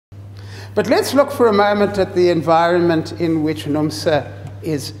But let's look for a moment at the environment in which Numsa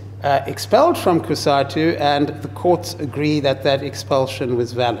is expelled from Cosatu, and the courts agree that that expulsion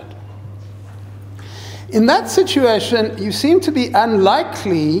was valid. In that situation, you seem to be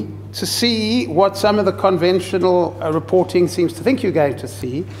unlikely to see what some of the conventional reporting seems to think you're going to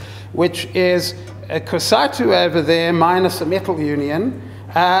see, which is a Cosatu over there minus a metal union,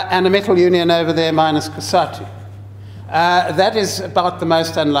 and a metal union over there minus Cosatu. That is about the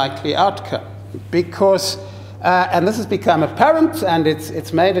most unlikely outcome, because and this has become apparent, and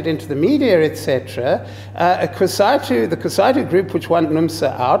it's made it into the media, etc. The Cosatu group, which want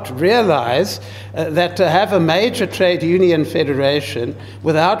Numsa out, realize that to have a major trade union federation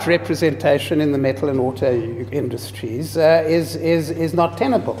without representation in the metal and auto industries is not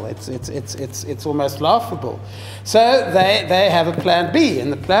tenable. It's almost laughable. So they have a plan B,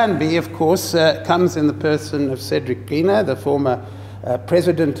 and the plan B, of course, comes in the person of Cedric Greener, the former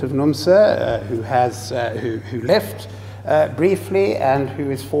president of Numsa, who left briefly, and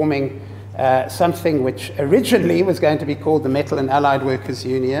who is forming something which originally was going to be called the Metal and Allied Workers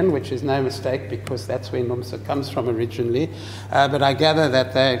Union, which is no mistake because that's where Numsa comes from originally. But I gather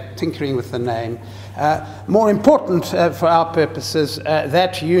that they're tinkering with the name. More important for our purposes,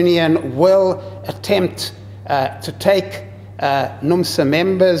 that union will attempt to take Numsa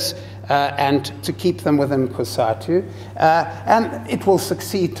members and to keep them within Cosatu. And it will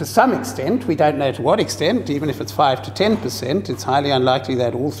succeed to some extent. We don't know to what extent, even if it's 5 to 10%. It's highly unlikely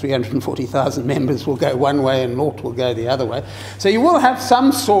that all 340,000 members will go one way and naught will go the other way. So you will have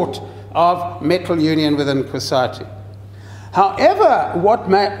some sort of metal union within Cosatu. However, what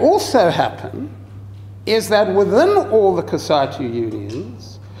may also happen is that within all the Cosatu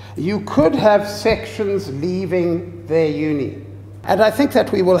unions, you could have sections leaving their union. And I think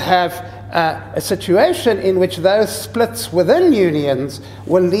that we will have a situation in which those splits within unions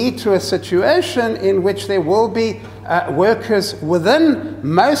will lead to a situation in which there will be workers within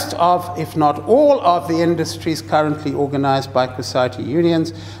most of, if not all, of the industries currently organized by Cosatu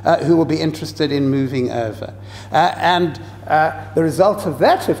unions who will be interested in moving over. And the result of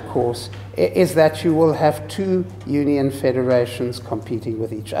that, of course, is that you will have two union federations competing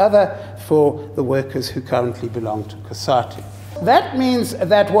with each other for the workers who currently belong to Cosatu. That means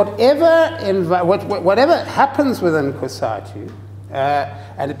that whatever happens within Cosatu,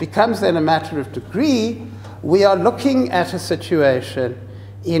 and it becomes then a matter of degree, we are looking at a situation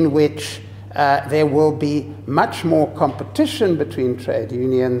in which there will be much more competition between trade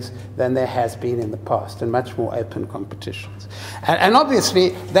unions than there has been in the past, and much more open competitions. And obviously,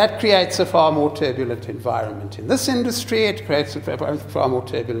 that creates a far more turbulent environment in this industry. It creates a far more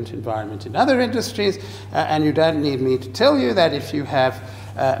turbulent environment in other industries. And you don't need me to tell you that if you have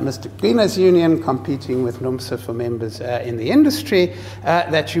Mr. Greener's union competing with Numsa for members in the industry,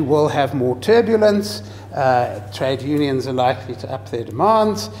 that you will have more turbulence. Trade unions are likely to up their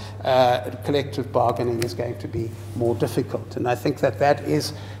demands. Collective bargaining is going to be more difficult. And I think that that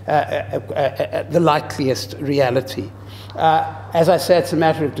is the likeliest reality. As I say, it's a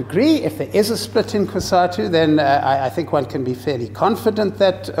matter of degree. If there is a split in Cosatu, then I think one can be fairly confident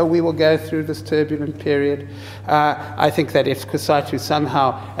that we will go through this turbulent period. I think that if Cosatu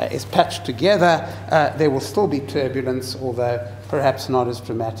somehow is patched together, there will still be turbulence, although perhaps not as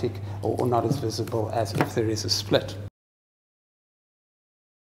dramatic or not as visible as if there is a split.